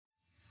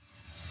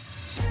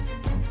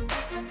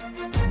Hey,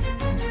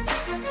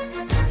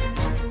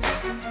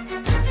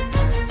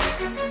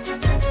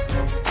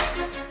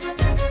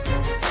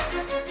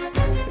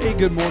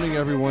 good morning,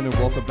 everyone, and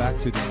welcome back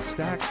to the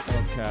Stacks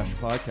of Cash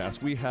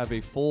podcast. We have a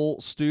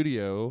full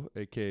studio,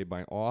 aka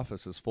my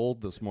office is full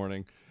this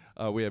morning.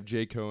 We have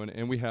Jay Cohen,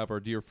 and we have our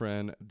dear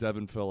friend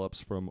Devin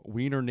Phillips from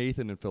Wiener,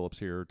 Nathan, and Phillips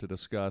here to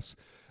discuss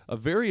a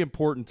very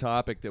important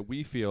topic that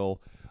we feel,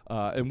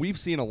 and we've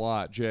seen a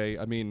lot, Jay.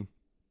 I mean,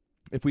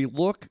 if we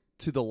look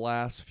to the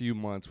last few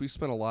months, we've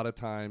spent a lot of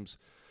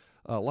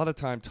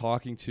time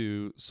talking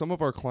to some of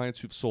our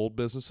clients who've sold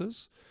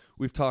businesses.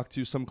 We've talked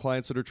to some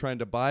clients that are trying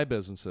to buy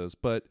businesses,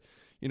 but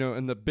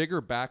in the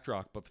bigger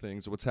backdrop of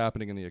things, what's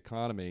happening in the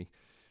economy,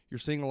 you're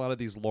seeing a lot of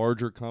these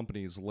larger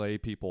companies lay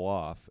people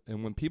off.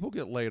 And when people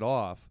get laid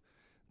off,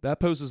 that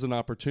poses an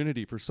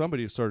opportunity for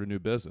somebody to start a new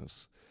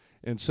business.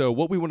 And so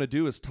what we want to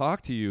do is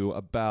talk to you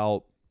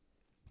about,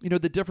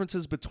 the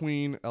differences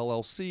between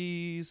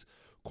LLCs,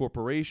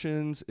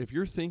 corporations. If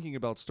you're thinking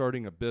about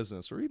starting a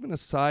business or even a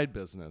side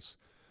business,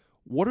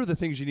 what are the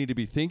things you need to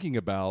be thinking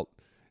about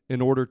in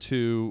order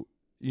to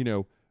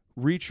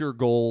reach your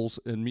goals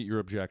and meet your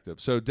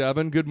objectives? So,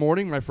 Devin, good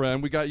morning, my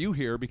friend. We got you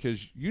here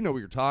because you know what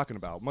you're talking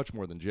about much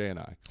more than Jay and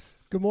I.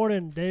 Good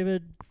morning,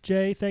 David.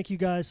 Jay, thank you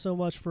guys so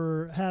much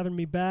for having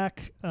me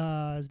back.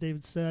 As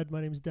David said, my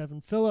name is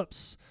Devin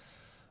Phillips,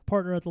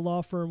 partner at the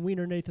law firm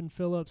Wiener, Nathan,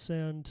 Phillips,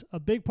 and a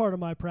big part of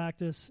my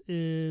practice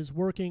is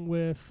working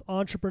with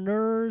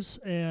entrepreneurs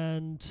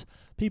and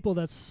people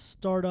that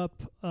start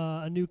up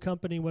a new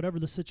company, whatever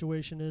the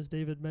situation is.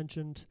 David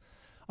mentioned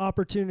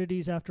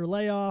opportunities after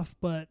layoff,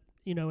 but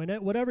in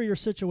whatever your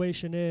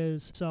situation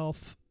is,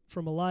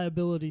 from a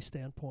liability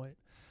standpoint.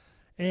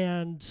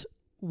 And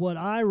what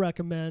I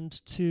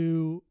recommend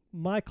to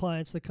my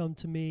clients that come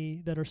to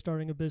me that are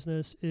starting a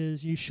business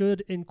is you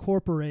should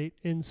incorporate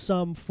in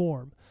some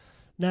form.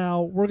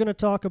 Now, we're going to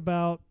talk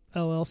about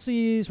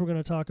LLCs, we're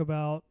going to talk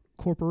about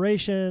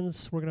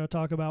corporations, we're going to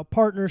talk about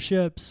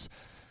partnerships.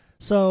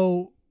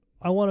 So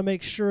I want to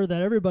make sure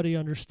that everybody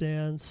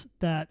understands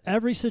that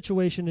every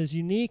situation is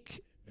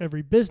unique.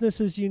 Every business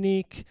is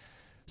unique.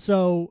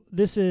 So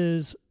this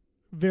is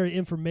very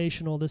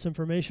informational. This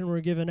information we're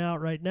giving out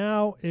right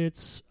now,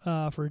 it's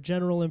for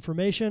general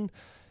information.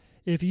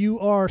 If you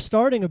are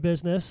starting a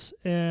business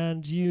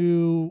and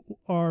you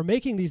are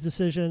making these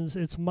decisions,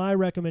 it's my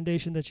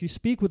recommendation that you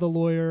speak with a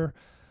lawyer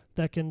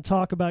that can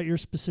talk about your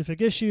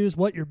specific issues,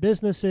 what your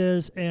business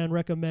is, and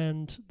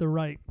recommend the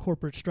right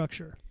corporate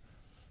structure.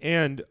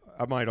 And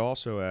I might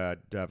also add,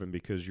 Devin,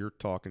 because you're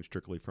talking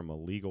strictly from a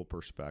legal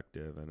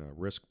perspective and a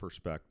risk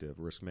perspective,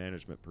 risk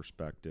management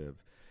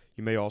perspective,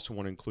 you may also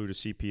want to include a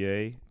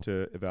CPA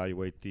to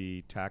evaluate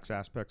the tax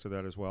aspects of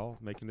that as well,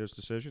 making those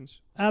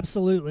decisions.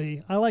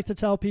 Absolutely. I like to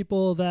tell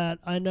people that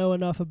I know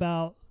enough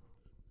about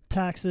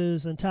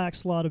taxes and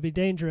tax law to be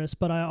dangerous,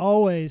 but I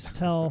always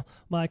tell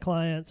my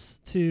clients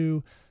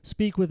to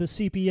speak with a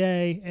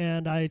CPA,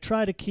 and I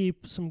try to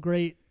keep some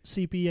great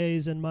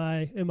CPAs in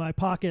my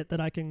pocket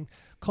that I can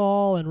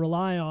call and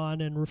rely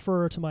on and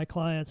refer to my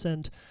clients.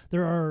 And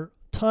there are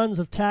tons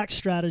of tax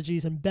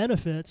strategies and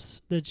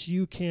benefits that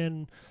you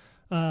can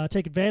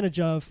take advantage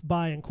of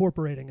by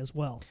incorporating as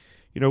well.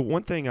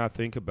 One thing I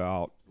think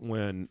about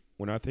when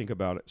I think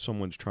about it,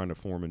 someone's trying to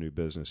form a new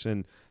business,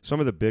 and some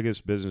of the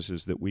biggest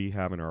businesses that we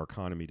have in our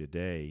economy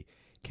today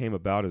came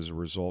about as a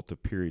result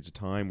of periods of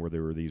time where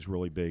there were these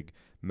really big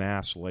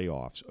mass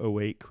layoffs.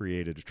 2008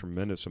 created a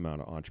tremendous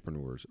amount of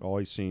entrepreneurs. It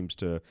always seems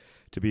to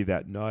be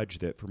that nudge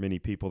that for many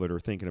people that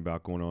are thinking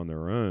about going on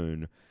their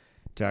own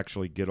to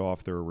actually get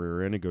off their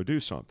rear end and go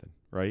do something,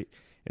 right?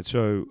 And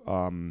so,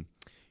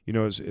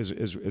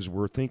 as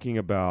we're thinking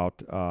about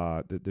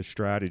the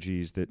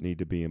strategies that need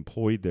to be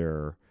employed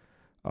there,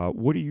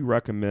 what do you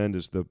recommend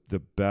is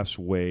the best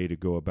way to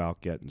go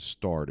about getting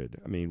started?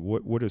 I mean,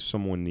 what does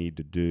someone need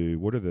to do?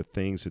 What are the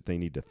things that they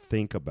need to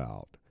think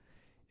about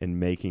in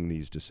making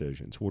these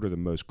decisions? What are the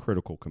most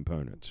critical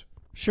components?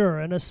 Sure,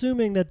 and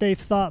assuming that they've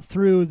thought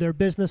through their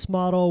business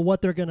model,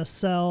 what they're going to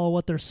sell,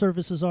 what their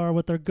services are,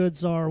 what their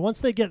goods are, once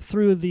they get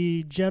through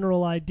the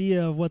general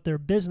idea of what their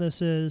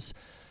business is,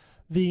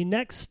 the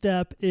next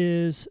step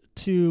is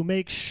to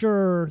make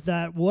sure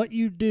that what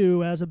you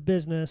do as a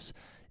business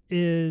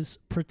is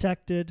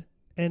protected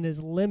and is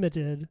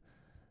limited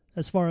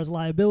as far as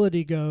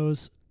liability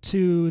goes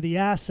to the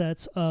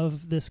assets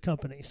of this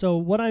company. So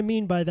what I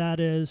mean by that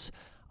is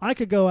I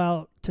could go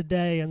out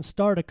today and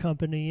start a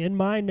company in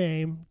my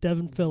name,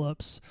 Devin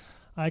Phillips.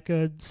 I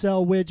could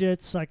sell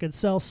widgets, I could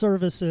sell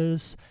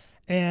services,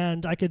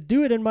 and I could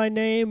do it in my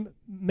name,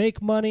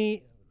 make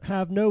money,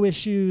 have no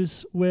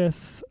issues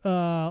with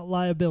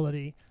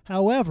liability.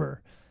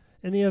 However,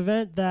 in the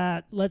event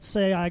that, let's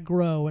say I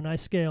grow and I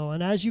scale,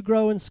 and as you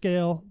grow and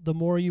scale, the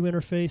more you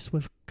interface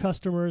with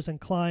customers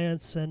and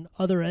clients and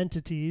other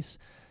entities,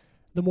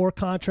 the more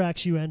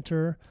contracts you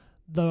enter,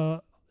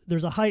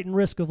 there's a heightened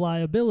risk of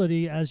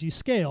liability as you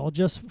scale,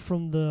 just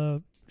from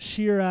the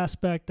sheer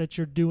aspect that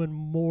you're doing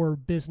more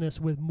business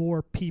with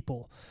more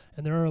people,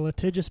 and there are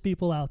litigious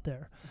people out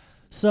there.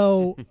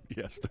 So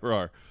yes, there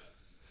are.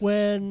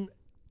 When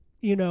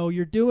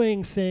you're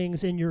doing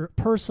things in your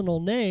personal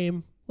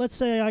name, let's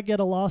say I get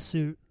a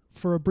lawsuit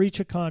for a breach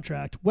of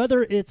contract,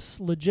 whether it's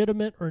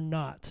legitimate or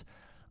not,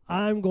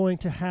 I'm going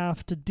to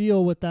have to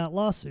deal with that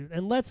lawsuit.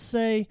 And let's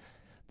say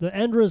the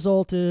end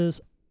result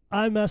is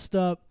I messed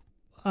up,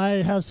 I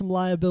have some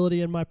liability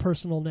in my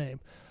personal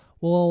name.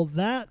 Well,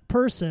 that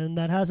person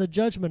that has a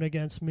judgment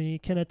against me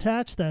can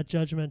attach that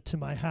judgment to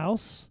my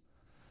house,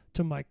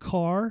 to my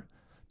car,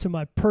 to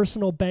my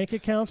personal bank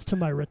accounts, to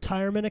my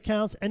retirement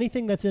accounts,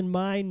 anything that's in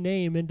my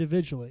name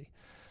individually.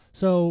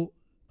 So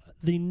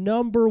the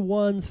number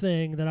one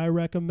thing that I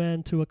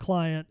recommend to a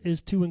client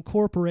is to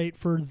incorporate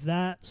for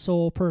that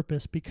sole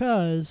purpose,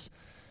 because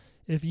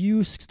if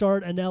you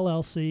start an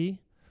LLC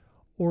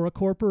or a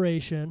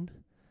corporation,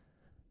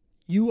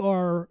 you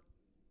are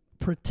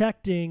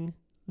protecting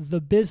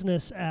the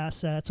business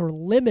assets or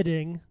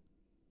limiting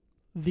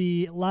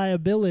the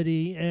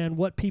liability and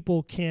what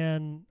people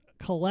can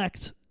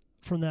collect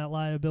from that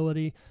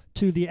liability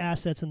to the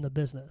assets in the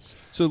business.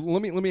 So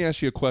let me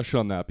ask you a question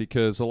on that,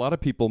 because a lot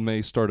of people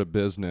may start a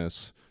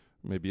business,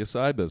 maybe a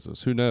side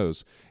business, who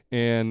knows?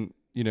 And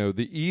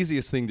the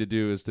easiest thing to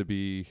do is to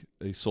be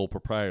a sole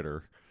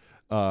proprietor.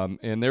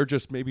 And they're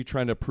just maybe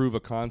trying to prove a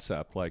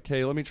concept like,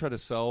 hey, let me try to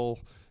sell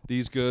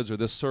these goods or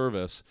this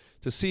service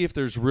to see if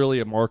there's really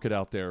a market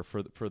out there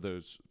for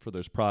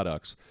those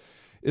products.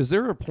 Is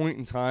there a point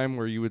in time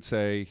where you would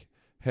say,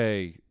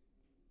 hey,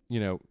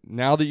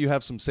 now that you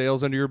have some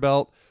sales under your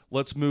belt,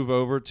 let's move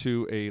over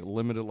to a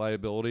limited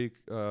liability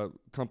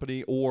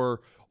company, or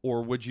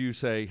would you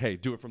say, hey,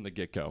 do it from the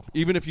get-go,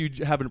 even if you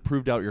haven't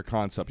proved out your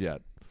concept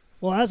yet?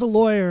 Well, as a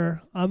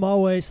lawyer, I'm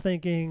always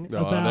thinking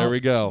about there we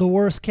go. The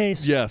worst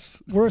case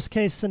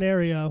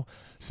scenario.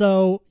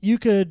 So you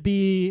could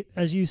be,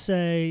 as you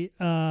say,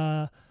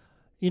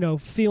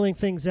 feeling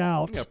things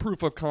out. Yeah,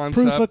 proof of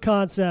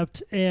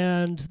concept.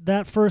 And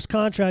that first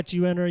contract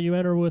you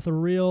enter with a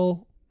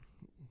real,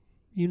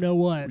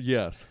 what.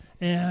 Yes.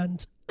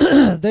 And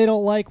they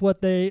don't like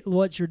what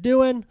you're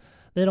doing.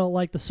 They don't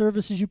like the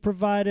services you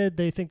provided.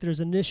 They think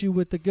there's an issue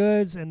with the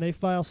goods, and they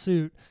file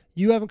suit.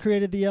 You haven't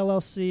created the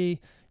LLC.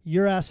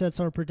 Your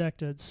assets aren't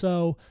protected.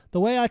 So the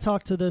way I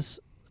talk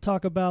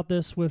about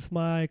this with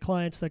my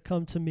clients that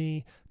come to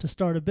me to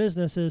start a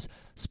business is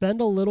spend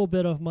a little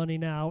bit of money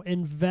now,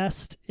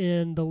 invest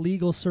in the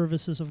legal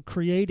services of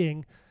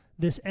creating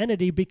this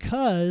entity,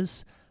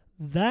 because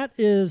that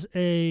is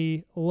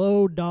a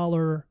low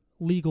dollar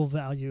legal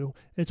value.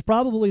 It's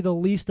probably the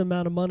least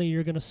amount of money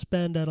you're going to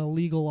spend at a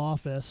legal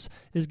office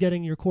is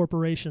getting your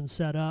corporation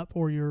set up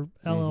or your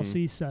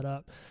LLC set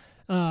up.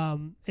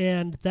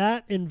 And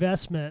that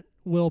investment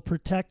will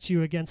protect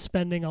you against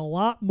spending a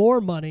lot more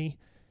money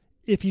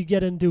if you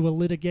get into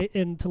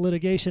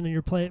litigation and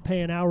you're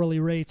paying hourly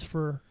rates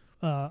for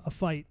a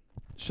fight.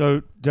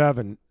 So,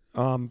 Devin,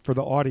 for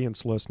the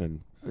audience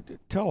listening,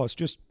 tell us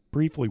just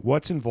briefly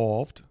what's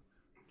involved,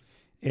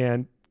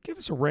 and give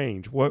us a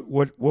range. What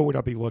would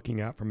I be looking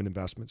at from an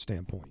investment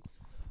standpoint?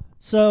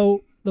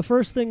 So the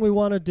first thing we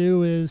want to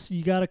do is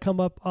you got to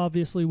come up,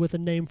 obviously, with a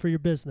name for your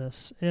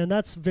business, and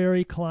that's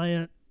very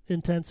client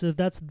intensive.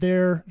 That's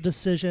their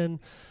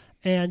decision.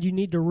 And you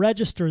need to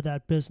register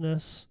that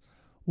business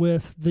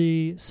with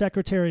the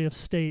Secretary of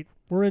State.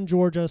 We're in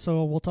Georgia,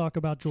 so we'll talk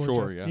about Georgia.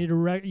 Sure, yeah.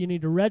 You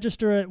need to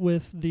register it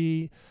with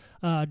the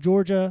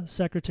Georgia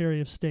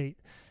Secretary of State.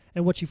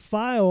 And what you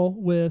file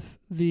with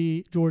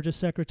the Georgia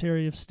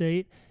Secretary of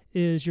State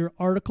is your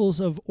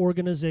articles of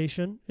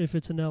organization, if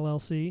it's an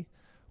LLC,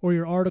 or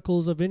your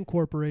articles of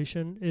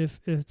incorporation, if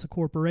it's a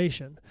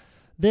corporation.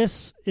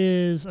 This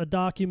is a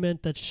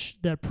document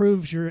that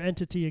proves your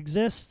entity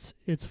exists.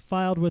 It's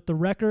filed with the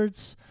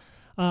records.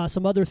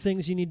 Some other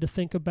things you need to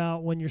think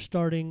about when you're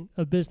starting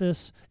a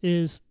business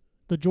is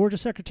the Georgia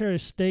Secretary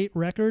of State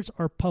records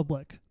are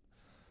public.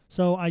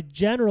 So I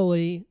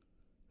generally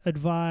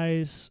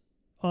advise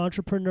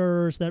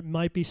entrepreneurs that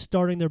might be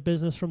starting their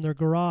business from their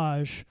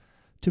garage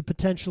to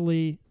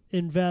potentially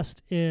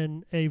invest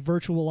in a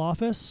virtual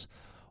office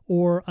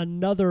or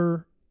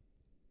another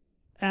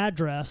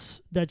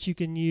address that you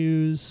can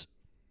use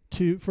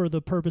for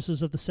the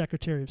purposes of the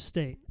Secretary of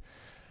State.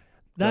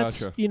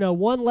 That's Gotcha.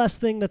 One less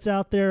thing that's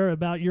out there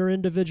about your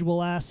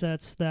individual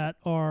assets that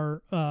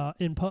are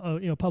in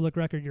public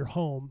record. Your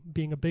home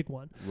being a big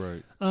one.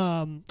 Right.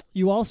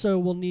 You also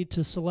will need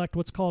to select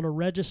what's called a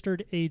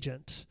registered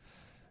agent.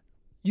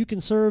 You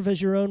can serve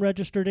as your own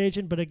registered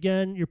agent, but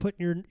again, you're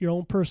putting your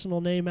own personal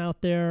name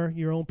out there,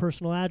 your own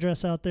personal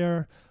address out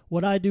there.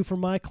 What I do for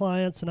my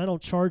clients, and I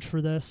don't charge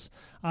for this,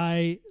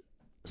 I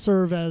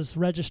serve as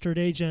registered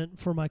agent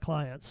for my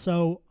clients.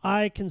 So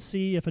I can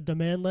see if a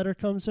demand letter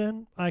comes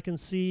in. I can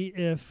see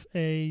if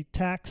a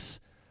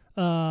tax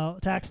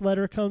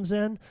letter comes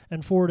in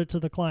and forward it to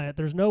the client.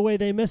 There's no way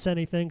they miss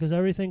anything because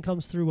everything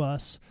comes through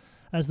us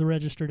as the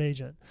registered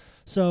agent.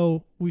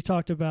 So we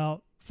talked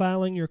about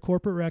filing your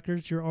corporate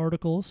records, your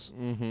articles,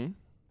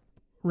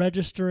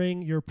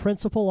 registering your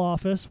principal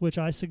office, which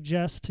I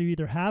suggest to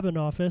either have an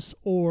office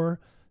or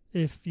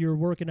if you're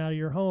working out of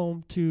your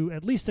home, to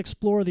at least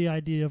explore the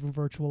idea of a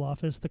virtual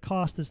office. The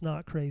cost is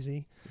not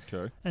crazy.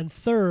 Okay. And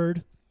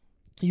third,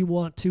 you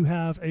want to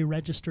have a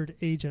registered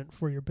agent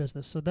for your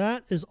business. So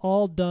that is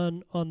all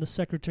done on the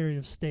Secretary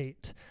of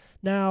State.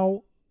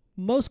 Now,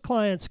 most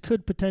clients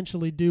could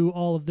potentially do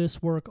all of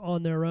this work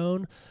on their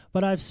own,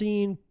 but I've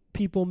seen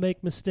people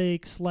make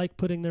mistakes like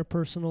putting their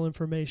personal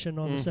information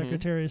on the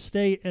Secretary of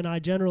State, and I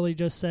generally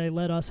just say,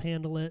 let us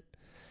handle it.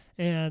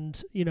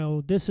 And,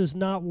 this is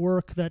not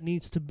work that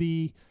needs to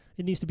be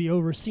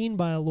overseen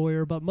by a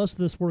lawyer, but most of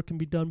this work can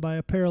be done by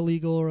a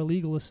paralegal or a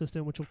legal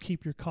assistant, which will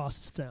keep your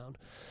costs down.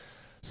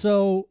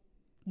 So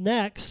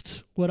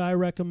next, what I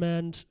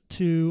recommend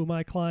to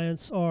my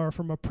clients are,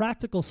 from a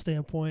practical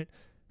standpoint,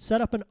 set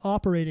up an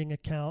operating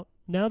account.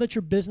 Now that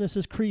your business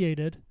is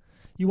created,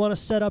 you want to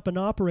set up an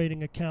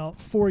operating account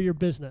for your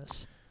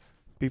business.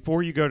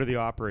 Before you go to the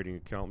operating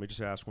account, let me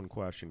just ask one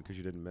question because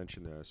you didn't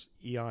mention this.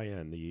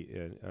 EIN,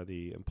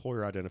 the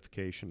employer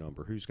identification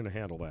number, who's going to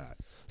handle that?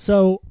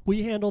 So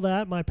we handle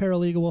that. My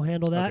paralegal will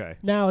handle that. Okay.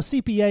 Now, a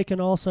CPA can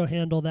also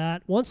handle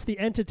that. Once the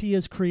entity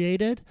is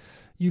created,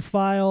 you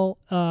file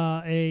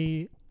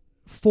a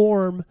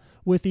form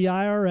with the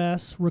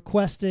IRS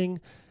requesting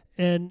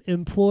an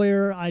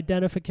employer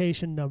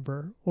identification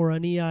number, or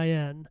an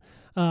EIN,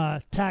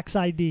 tax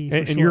ID.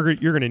 And you're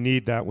going to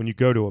need that when you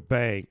go to a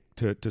bank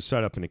to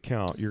set up an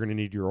account. You're going to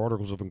need your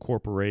articles of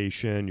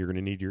incorporation. You're going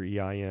to need your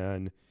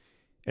EIN,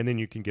 and then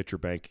you can get your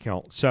bank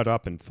account set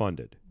up and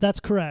funded. That's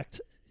correct.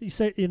 You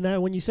say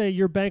when you say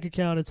your bank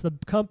account, it's the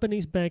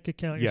company's bank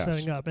account you're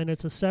setting up, and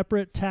it's a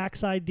separate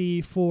tax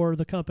ID for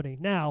the company.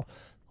 Now,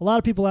 a lot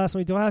of people ask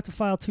me, do I have to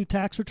file 2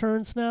 tax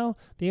returns now?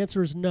 The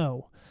answer is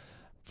no.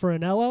 For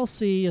an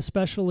LLC,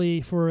 especially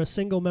for a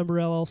single-member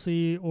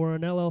LLC or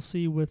an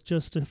LLC with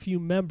just a few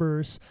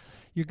members,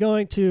 you're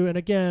going to, and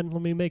again,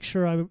 let me make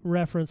sure I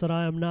reference that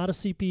I am not a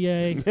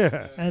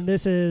CPA, and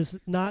this is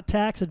not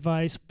tax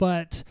advice,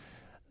 but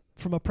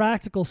from a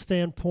practical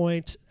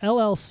standpoint,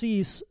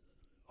 LLCs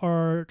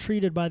are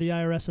treated by the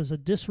IRS as a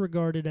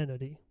disregarded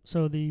entity.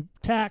 So the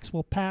tax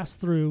will pass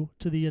through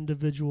to the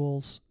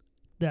individuals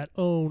that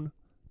own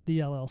the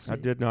LLC. I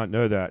did not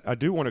know that. I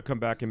do want to come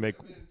back and make...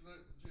 Jay, we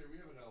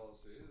have an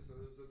LLC.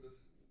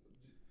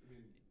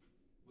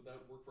 Would that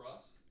work for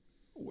us?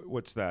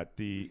 What's that?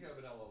 We have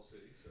an LLC,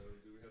 so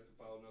do we have to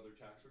file another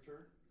tax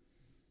return?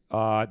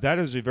 That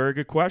is a very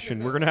good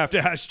question. We're going to have to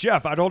ask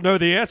Jeff. I don't know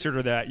the answer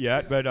to that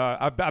yet, but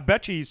I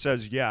bet you he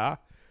says,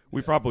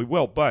 we probably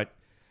will. But,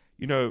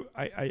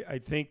 I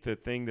think the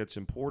thing that's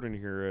important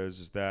here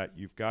is that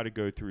you've got to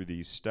go through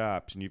these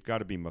steps, and you've got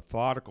to be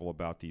methodical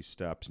about these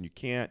steps, and you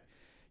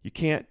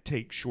can't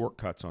take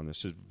shortcuts on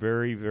this. It's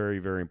very, very,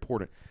 very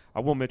important. I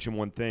will mention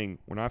one thing.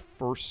 When I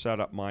first set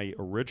up my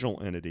original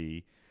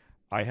entity,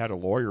 I had a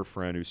lawyer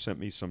friend who sent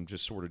me some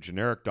just sort of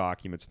generic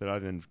documents that I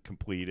then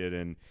completed,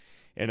 and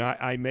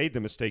I made the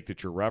mistake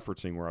that you're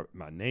referencing, where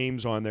my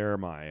name's on there,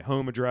 my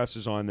home address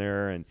is on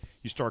there, and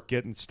you start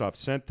getting stuff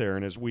sent there.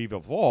 And as we've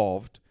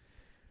evolved,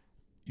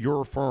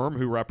 your firm,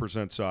 who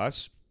represents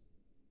us,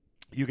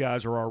 you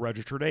guys are our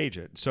registered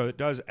agent. So it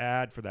does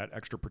add for that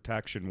extra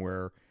protection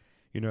where,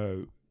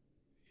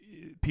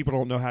 people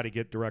don't know how to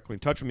get directly in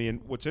touch with me.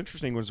 And what's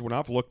interesting was when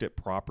I've looked at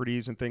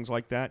properties and things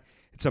like that,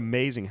 it's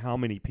amazing how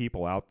many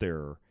people out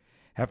there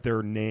have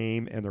their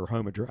name and their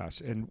home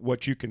address. And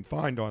what you can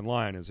find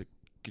online is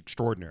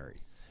extraordinary.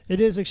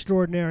 It is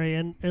extraordinary.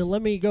 And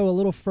let me go a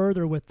little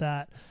further with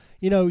that.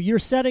 You're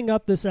setting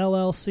up this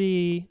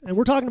LLC, and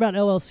we're talking about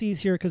LLCs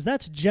here because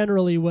that's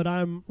generally what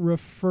I'm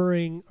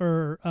referring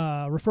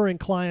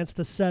clients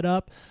to set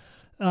up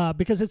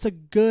because it's a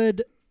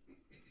good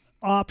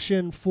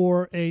option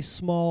for a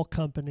small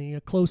company, a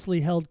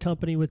closely held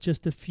company with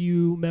just a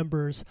few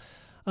members.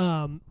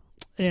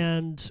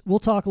 And we'll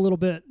talk a little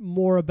bit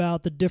more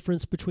about the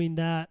difference between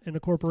that and a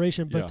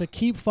corporation. But to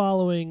keep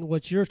following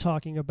what you're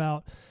talking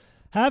about,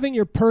 having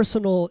your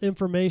personal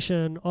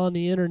information on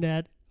the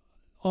internet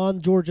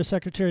on Georgia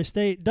Secretary of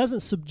State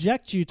doesn't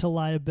subject you to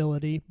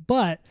liability.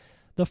 But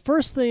the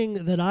first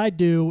thing that I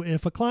do,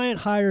 if a client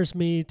hires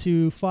me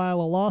to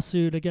file a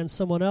lawsuit against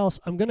someone else,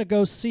 I'm going to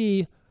go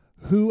see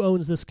who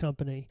owns this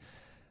company.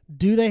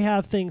 Do they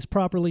have things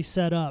properly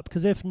set up?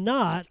 Because if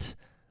not,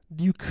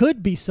 you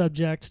could be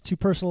subject to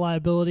personal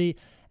liability,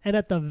 and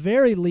at the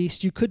very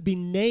least, you could be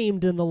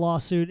named in the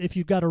lawsuit if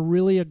you've got a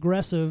really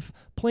aggressive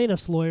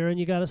plaintiff's lawyer and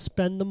you got to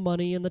spend the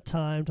money and the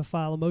time to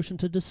file a motion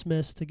to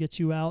dismiss to get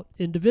you out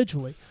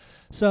individually.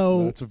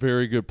 So that's a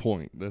very good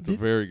point. A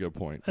very good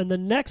point. And the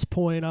next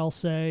point I'll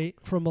say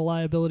from a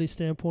liability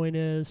standpoint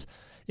is,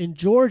 in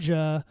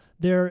Georgia,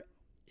 there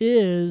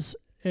is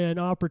an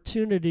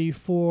opportunity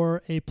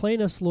for a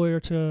plaintiff's lawyer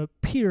to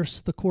pierce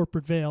the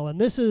corporate veil.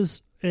 And this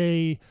is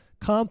a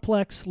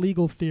complex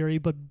legal theory,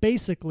 but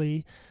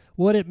basically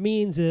what it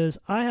means is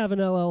I have an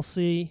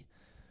LLC,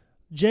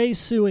 Jay's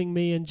suing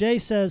me, and Jay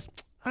says,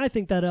 I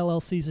think that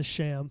LLC's a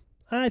sham.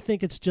 I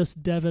think it's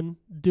just Devin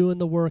doing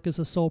the work as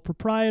a sole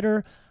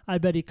proprietor. I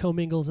bet he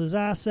commingles his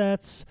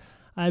assets.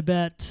 I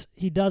bet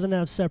he doesn't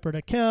have separate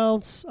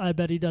accounts. I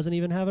bet he doesn't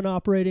even have an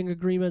operating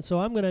agreement. So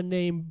I'm going to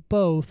name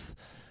both.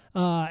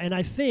 And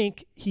I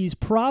think he's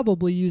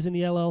probably using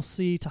the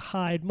LLC to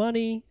hide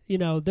money.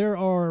 There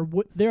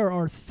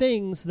are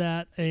things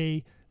that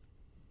I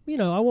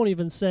won't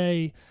even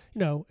say,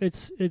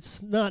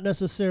 it's not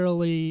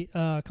necessarily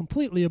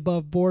completely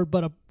above board,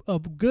 but a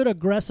good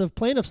aggressive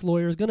plaintiff's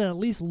lawyer is going to at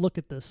least look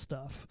at this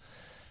stuff.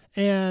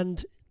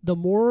 And the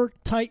more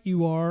tight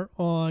you are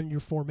on your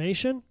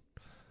formation,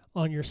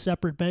 on your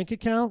separate bank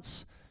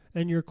accounts,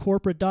 and your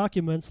corporate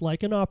documents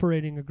like an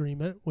operating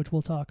agreement, which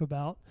we'll talk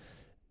about,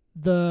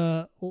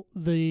 the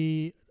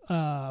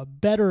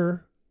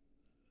better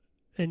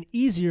and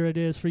easier it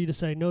is for you to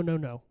say,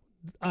 no,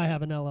 I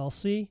have an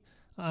LLC.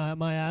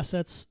 My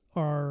assets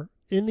are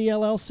in the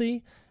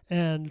LLC,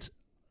 and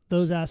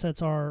those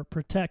assets are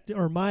protected,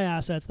 or my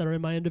assets that are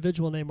in my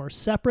individual name are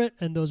separate,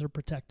 and those are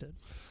protected.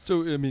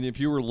 So, if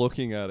you were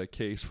looking at a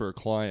case for a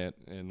client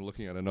and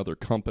looking at another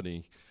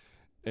company,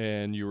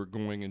 and you were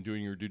going and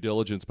doing your due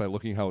diligence by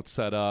looking how it's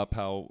set up,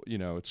 how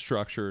it's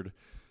structured,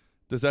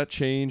 does that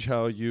change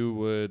how you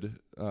would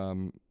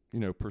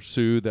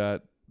pursue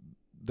that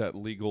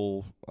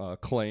legal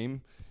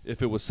claim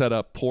if it was set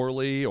up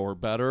poorly or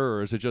better,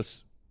 or is it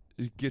just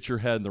get your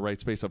head in the right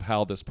space of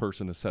how this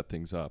person has set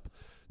things up?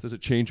 Does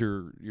it change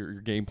your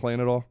game plan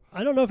at all?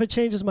 I don't know if it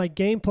changes my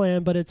game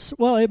plan, but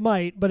it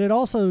might, but it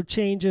also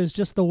changes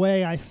just the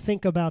way I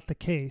think about the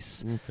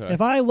case. Okay.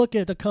 If I look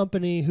at a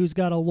company who's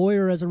got a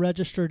lawyer as a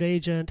registered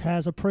agent,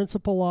 has a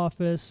principal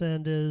office,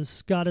 and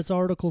is got its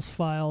articles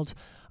filed,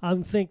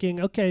 I'm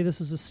thinking, okay,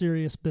 this is a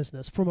serious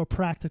business from a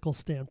practical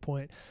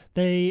standpoint.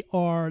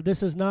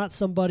 This is not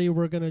somebody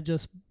we're going to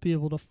just be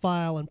able to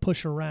file and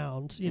push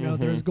around.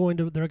 Mm-hmm.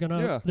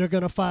 They're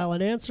going to file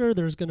an answer.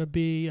 There's going to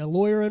be a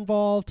lawyer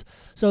involved.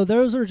 So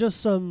those are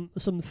just some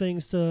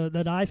things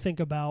that I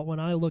think about when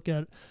I look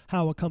at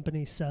how a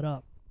company's set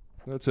up.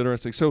 That's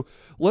interesting. So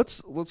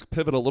let's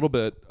pivot a little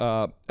bit.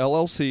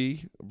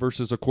 LLC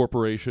versus a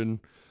corporation.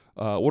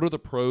 What are the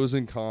pros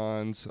and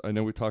cons? I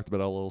know we talked about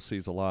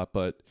LLCs a lot,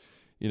 but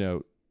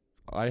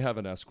I have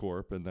an S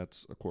corp, and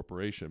that's a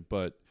corporation.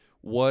 But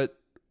what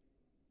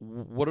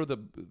are the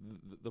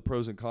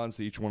pros and cons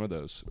to each one of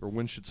those, or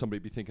when should somebody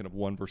be thinking of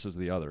one versus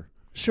the other?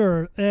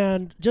 Sure,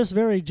 and just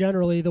very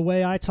generally, the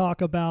way I talk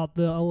about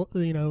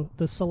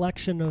the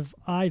selection of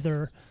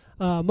either,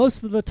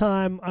 most of the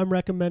time I'm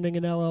recommending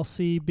an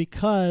LLC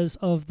because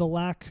of the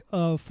lack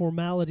of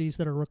formalities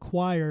that are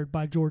required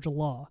by Georgia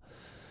law.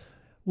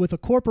 With a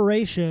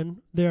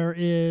corporation, there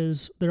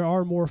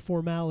are more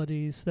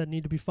formalities that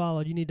need to be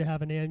followed. You need to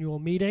have an annual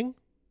meeting.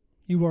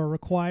 You are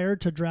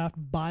required to draft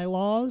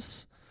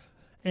bylaws,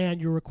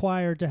 and you're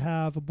required to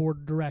have a board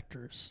of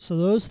directors. So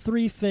those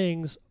three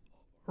things,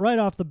 right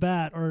off the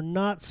bat, are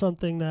not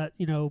something that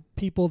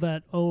people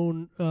that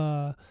own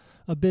a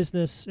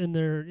business in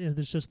there.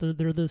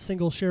 They're the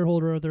single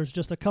shareholder, or there's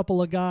just a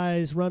couple of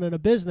guys running a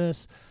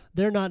business.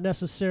 They're not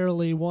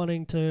necessarily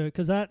wanting to,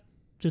 because that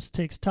just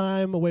takes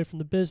time away from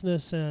the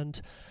business.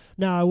 And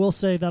now I will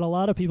say that a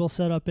lot of people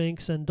set up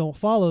incs and don't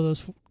follow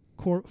those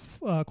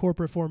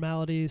corporate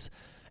formalities,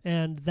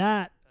 and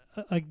that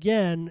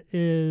again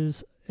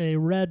is a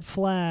red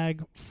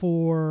flag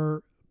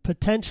for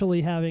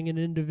potentially having an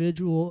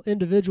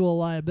individual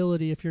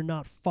liability if you're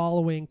not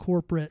following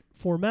corporate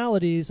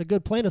formalities. A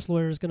good plaintiff's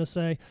lawyer is going to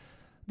say,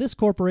 this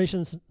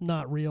corporation's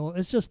not real.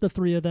 It's just the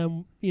three of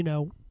them,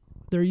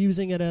 they're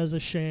using it as a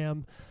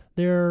sham.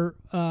 They're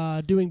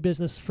doing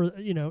business for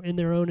in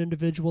their own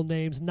individual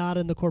names, not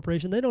in the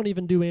corporation. They don't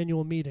even do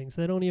annual meetings.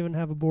 They don't even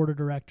have a board of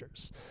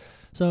directors.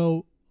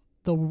 So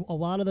a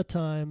lot of the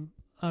time,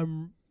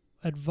 I'm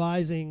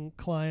advising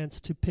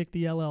clients to pick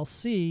the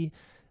LLC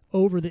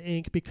over the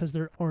Inc. because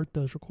there aren't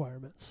those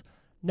requirements.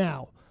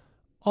 Now,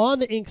 on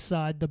the Inc.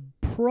 side, the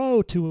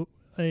pro to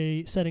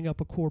setting up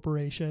a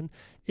corporation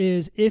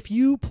is if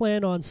you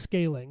plan on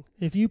scaling,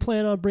 if you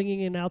plan on bringing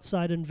in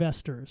outside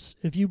investors,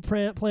 if you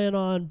plan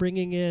on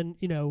bringing in,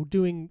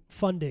 doing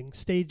funding,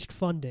 staged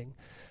funding,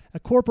 a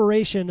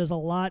corporation is a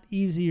lot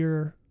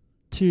easier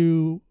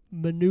to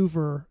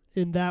maneuver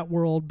in that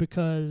world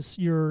because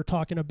you're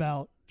talking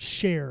about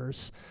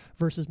shares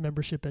versus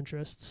membership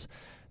interests.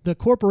 The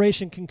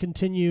corporation can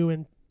continue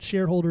and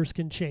shareholders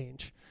can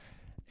change.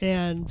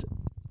 And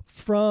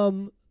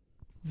from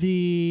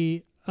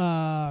the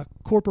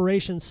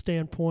corporation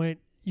standpoint,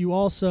 you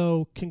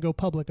also can go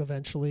public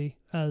eventually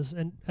as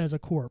a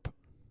corp.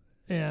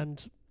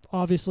 And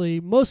obviously,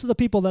 most of the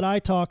people that I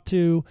talk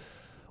to,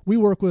 we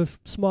work with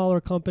smaller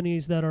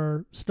companies that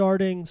are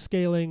starting,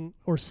 scaling,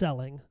 or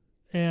selling.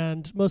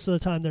 And most of the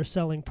time, they're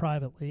selling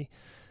privately.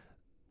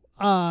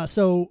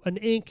 So an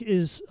Inc.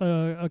 is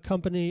a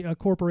company, a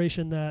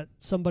corporation that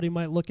somebody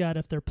might look at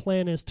if their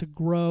plan is to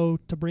grow,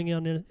 to bring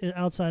in an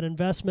outside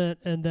investment,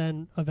 and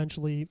then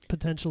eventually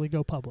potentially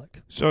go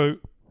public. So,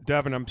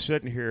 Devin, I'm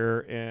sitting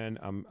here and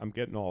I'm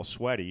getting all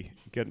sweaty,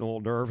 getting a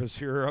little nervous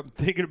here. I'm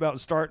thinking about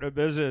starting a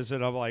business,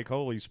 and I'm like,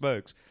 holy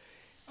smokes.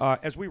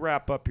 As we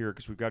wrap up here,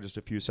 because we've got just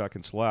a few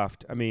seconds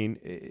left, I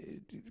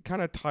mean,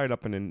 kind of tied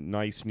up in a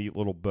nice, neat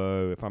little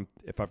bow.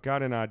 If I've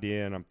got an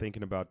idea and I'm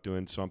thinking about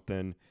doing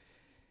something,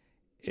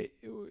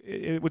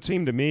 it would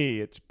seem to me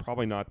it's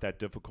probably not that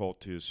difficult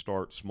to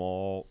start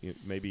small.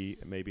 Maybe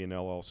an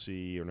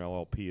LLC or an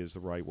LLP is the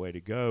right way to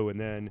go, and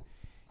then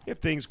if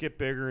things get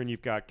bigger and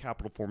you've got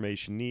capital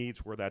formation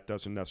needs where that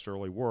doesn't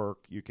necessarily work,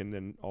 you can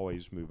then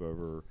always move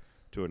over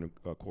to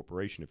a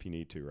corporation if you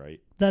need to, right?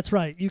 That's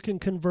right. You can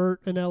convert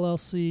an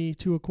LLC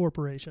to a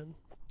corporation.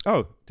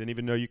 Oh, didn't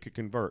even know you could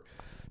convert.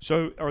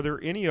 So are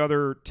there any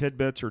other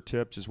tidbits or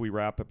tips as we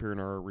wrap up here in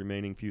our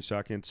remaining few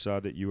seconds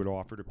that you would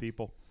offer to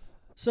people?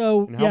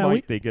 So, and how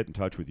might they get in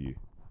touch with you?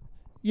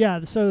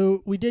 Yeah,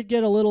 so we did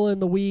get a little in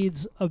the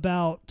weeds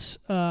about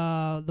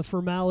the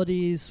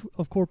formalities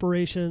of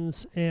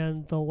corporations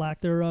and the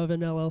lack thereof in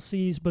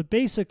LLCs, but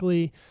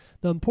basically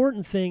the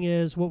important thing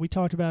is what we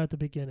talked about at the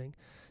beginning,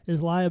 is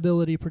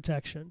liability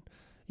protection.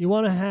 You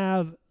want to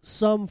have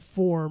some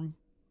form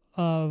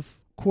of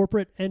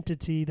corporate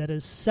entity that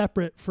is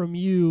separate from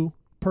you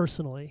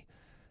personally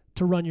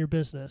to run your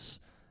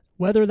business.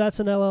 Whether that's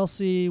an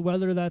LLC,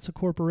 whether that's a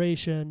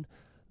corporation,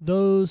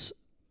 those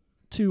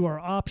two are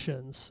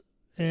options,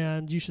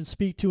 and you should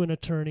speak to an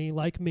attorney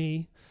like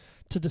me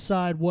to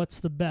decide what's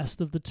the best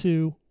of the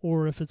two,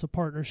 or if it's a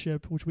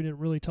partnership, which we didn't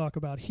really talk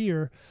about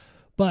here.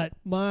 But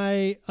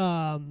the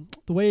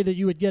way that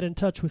you would get in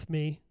touch with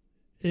me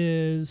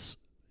is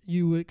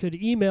you could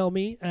email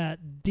me at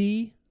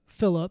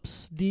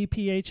dphillips,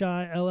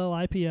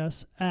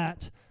 DPHILLIPS,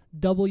 at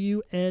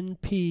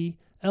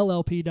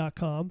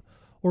WNPLLP.com,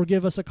 or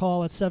give us a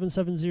call at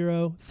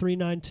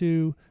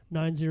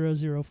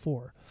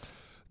 770-392-9004.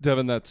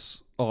 Devin,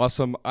 that's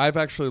awesome. I've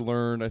actually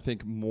learned, I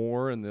think,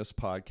 more in this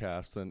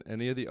podcast than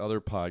any of the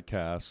other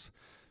podcasts.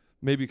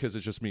 Maybe because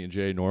it's just me and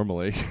Jay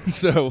normally.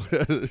 So,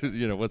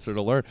 what's there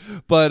to learn?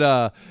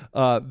 But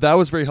that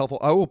was very helpful.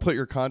 I will put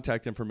your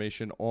contact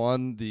information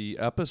on the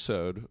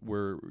episode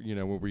where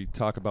we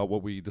talk about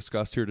what we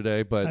discussed here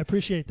today. But I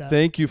appreciate that.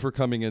 Thank you for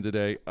coming in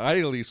today. I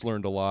at least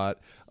learned a lot.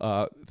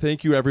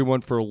 Thank you,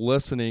 everyone, for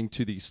listening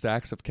to the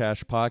Stacks of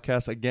Cash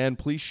podcast. Again,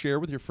 please share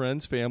with your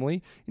friends,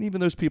 family, and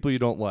even those people you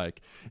don't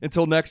like.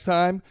 Until next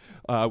time,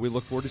 we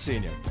look forward to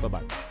seeing you.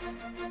 Bye-bye.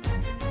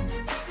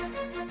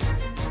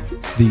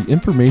 The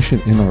information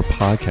in our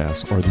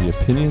podcast are the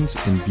opinions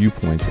and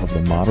viewpoints of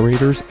the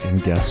moderators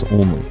and guests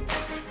only.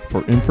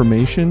 For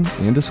information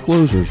and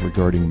disclosures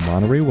regarding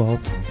Monterey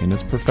Wealth and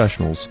its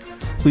professionals,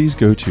 please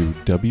go to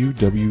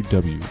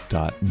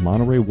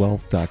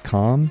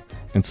www.montereywealth.com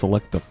and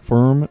select the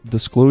Firm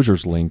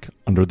Disclosures link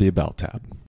under the About tab.